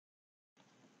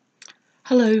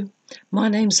Hello, my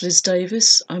name's Liz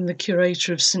Davies. I'm the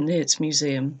curator of St Neots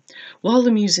Museum. While the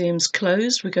museum's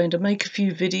closed, we're going to make a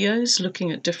few videos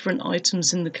looking at different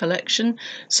items in the collection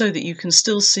so that you can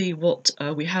still see what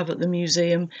we have at the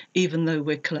museum even though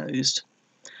we're closed.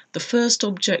 The first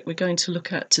object we're going to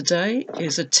look at today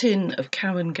is a tin of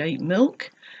Cowangate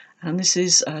milk, and this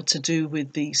is to do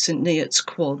with the St Neots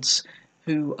Quads,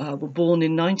 who were born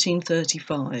in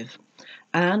 1935.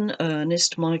 Anne,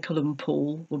 Ernest, Michael and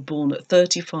Paul were born at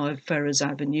 35 Ferrers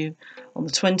Avenue on the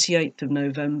 28th of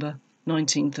November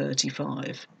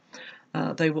 1935.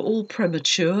 They were all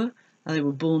premature. They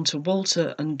were born to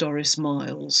Walter and Doris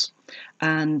Miles,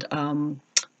 and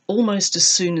almost as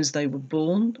soon as they were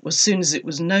born, as soon as it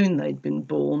was known they'd been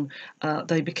born,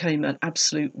 they became an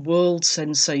absolute world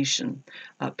sensation.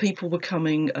 People were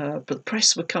coming, the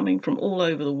press were coming from all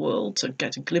over the world to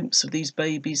get a glimpse of these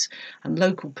babies, and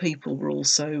local people were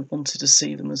also wanted to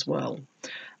see them as well.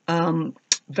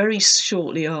 Very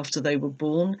shortly after they were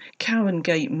born,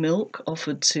 Cowangate Milk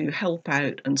offered to help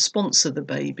out and sponsor the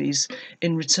babies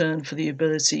in return for the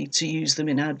ability to use them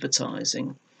in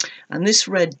advertising. And this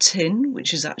red tin,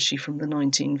 which is actually from the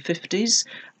 1950s,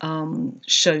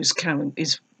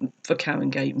 is for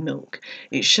Cowangate Milk.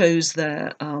 It shows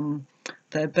their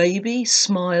baby,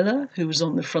 Smiler, who was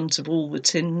on the front of all the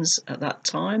tins at that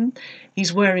time.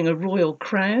 He's wearing a royal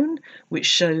crown, which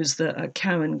shows that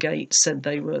Cowangate said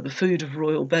they were the food of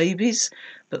royal babies,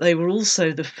 but they were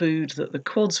also the food that the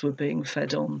quads were being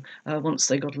fed on once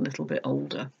they got a little bit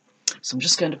older. So I'm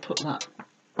just going to put that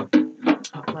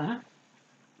up there.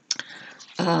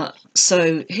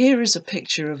 So here is a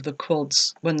picture of the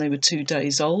quads when they were 2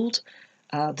 days old.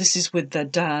 This is with their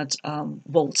dad,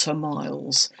 Walter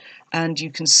Miles, and you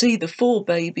can see the 4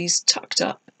 babies tucked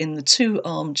up in the 2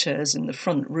 armchairs in the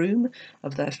front room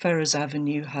of their Ferrers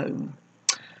Avenue home,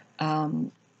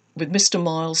 with Mr.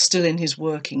 Miles still in his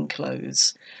working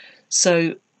clothes.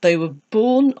 So they were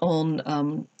born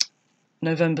on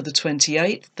November the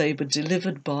 28th. They were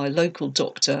delivered by local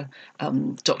doctor,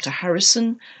 Dr.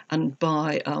 Harrison, and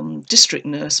by district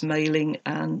nurse Mailing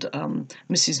and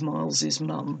Mrs. Miles's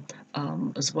mum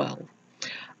as well.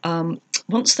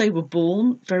 Once they were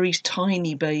born, very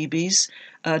tiny babies,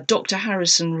 Dr.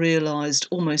 Harrison realised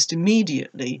almost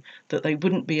immediately that they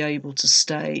wouldn't be able to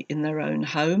stay in their own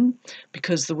home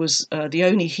because there was the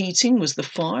only heating was the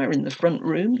fire in the front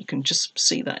room. You can just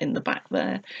see that in the back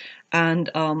there.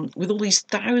 And with all these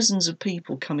thousands of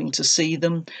people coming to see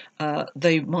them,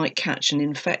 they might catch an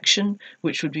infection,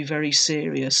 which would be very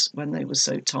serious when they were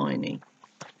so tiny.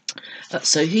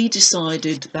 So he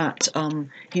decided that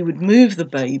he would move the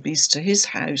babies to his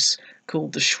house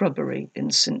called the Shrubbery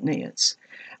in St Neots.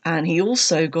 And he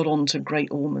also got on to Great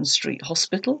Ormond Street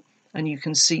Hospital, and you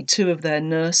can see 2 of their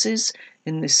nurses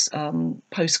in this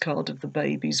postcard of the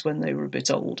babies when they were a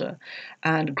bit older.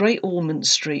 And Great Ormond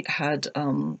Street had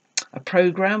a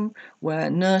programme where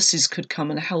nurses could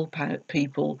come and help out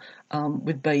people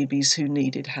with babies who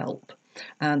needed help.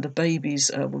 And the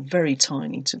babies were very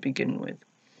tiny to begin with.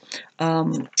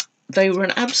 They were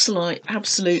an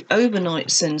absolute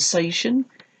overnight sensation.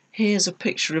 Here's a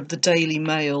picture of the Daily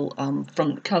Mail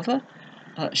front cover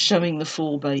showing the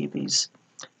 4 babies,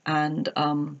 and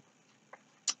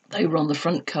they were on the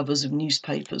front covers of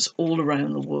newspapers all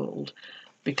around the world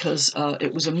because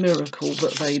it was a miracle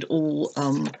that they'd all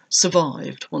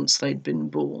survived once they'd been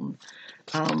born.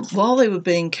 While they were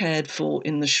being cared for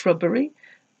in the Shrubbery,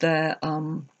 their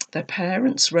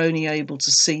parents were only able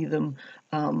to see them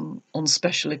on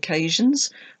special occasions.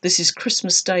 This is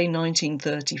Christmas Day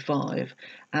 1935,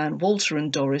 and Walter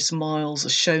and Doris Miles are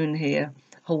shown here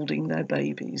holding their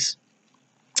babies.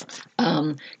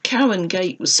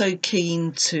 Cowangate was so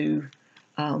keen to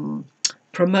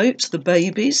promote the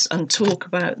babies and talk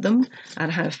about them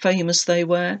and how famous they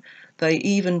were. They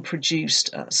even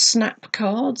produced snap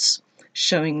cards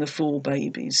showing the 4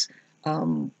 babies,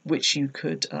 which you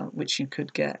could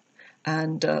get.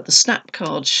 And the snap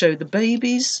cards show the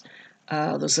babies.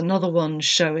 There's another one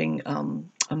showing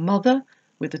a mother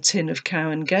with a tin of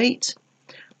Cowangate,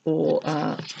 or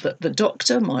the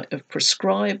doctor might have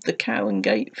prescribed the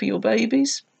Cowangate for your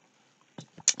babies.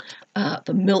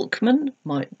 The milkman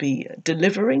might be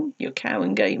delivering your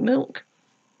Cowangate milk,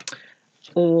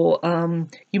 or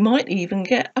you might even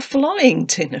get a flying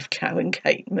tin of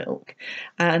Cowangate milk.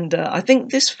 And I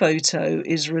think this photo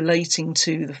is relating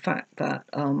to the fact that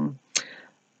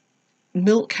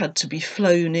milk had to be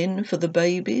flown in for the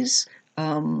babies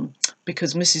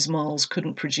because Mrs. Miles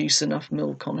couldn't produce enough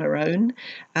milk on her own.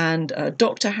 And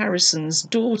Dr. Harrison's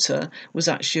daughter was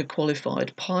actually a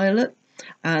qualified pilot,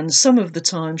 and some of the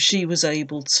time she was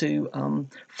able to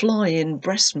fly in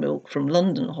breast milk from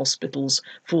London hospitals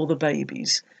for the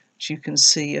babies. As you can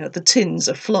see, the tins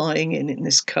are flying in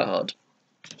this card.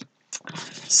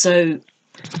 So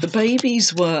the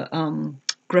babies were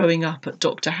growing up at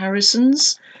Dr.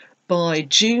 Harrison's. By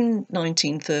June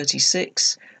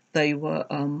 1936, they were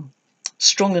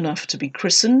strong enough to be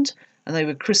christened, and they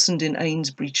were christened in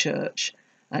Amesbury Church.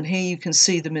 And here you can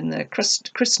see them in their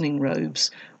christening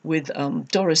robes with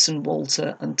Doris and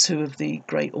Walter and two of the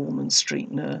Great Ormond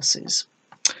Street nurses.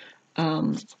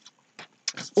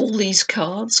 All these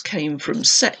cards came from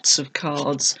sets of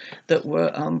cards that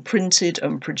were printed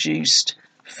and produced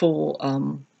for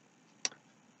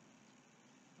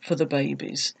the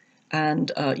babies.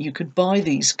 And you could buy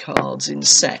these cards in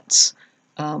sets,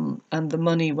 and the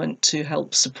money went to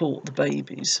help support the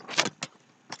babies.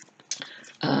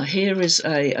 Here is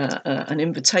an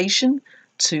invitation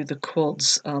to the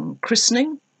Quads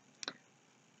christening,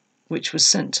 which was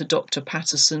sent to Dr.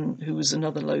 Patterson, who was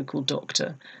another local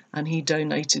doctor, and he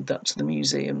donated that to the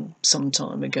museum some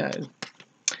time ago.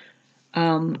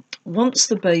 Once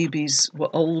the babies were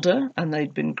older and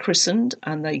they'd been christened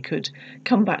and they could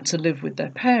come back to live with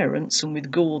their parents and with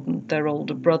Gordon, their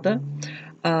older brother,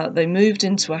 they moved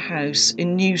into a house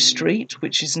in New Street,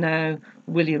 which is now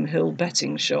William Hill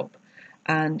Betting Shop.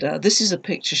 And this is a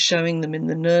picture showing them in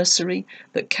the nursery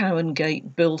that Cowan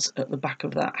Gate built at the back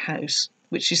of that house,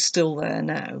 which is still there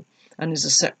now and is a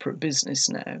separate business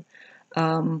now.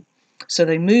 So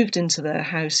they moved into their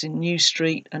house in New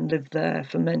Street and lived there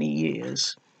for many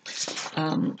years.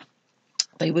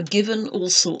 They were given all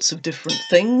sorts of different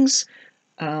things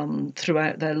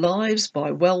throughout their lives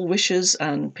by well-wishers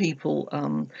and people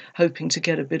hoping to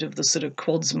get a bit of the sort of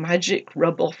Quads magic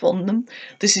rub off on them.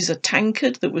 This is a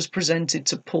tankard that was presented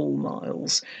to Paul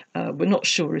Miles. We're not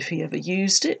sure if he ever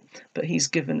used it, but he's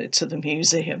given it to the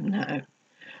museum now.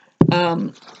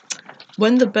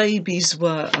 When the babies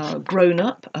were grown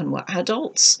up and were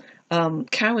adults,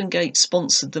 Cowan Gate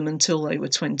sponsored them until they were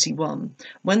 21.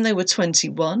 When they were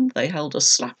 21, they held a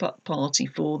slap-up party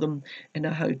for them in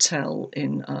a hotel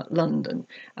in London.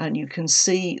 And you can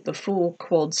see the 4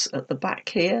 Quads at the back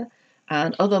here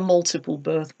and other multiple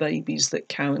birth babies that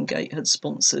Cowan Gate had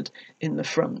sponsored in the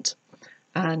front.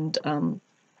 And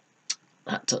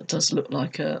that does look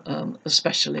like a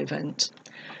special event.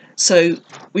 So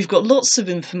we've got lots of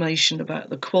information about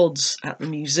the Quads at the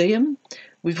museum.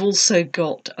 We've also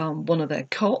got one of their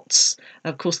cots.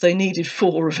 Of course, they needed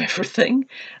 4 of everything.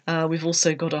 We've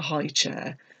also got a high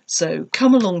chair. So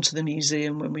come along to the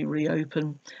museum when we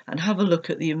reopen and have a look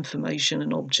at the information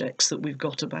and objects that we've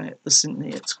got about the St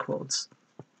Neots Quads.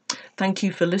 Thank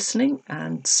you for listening,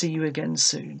 and see you again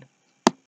soon.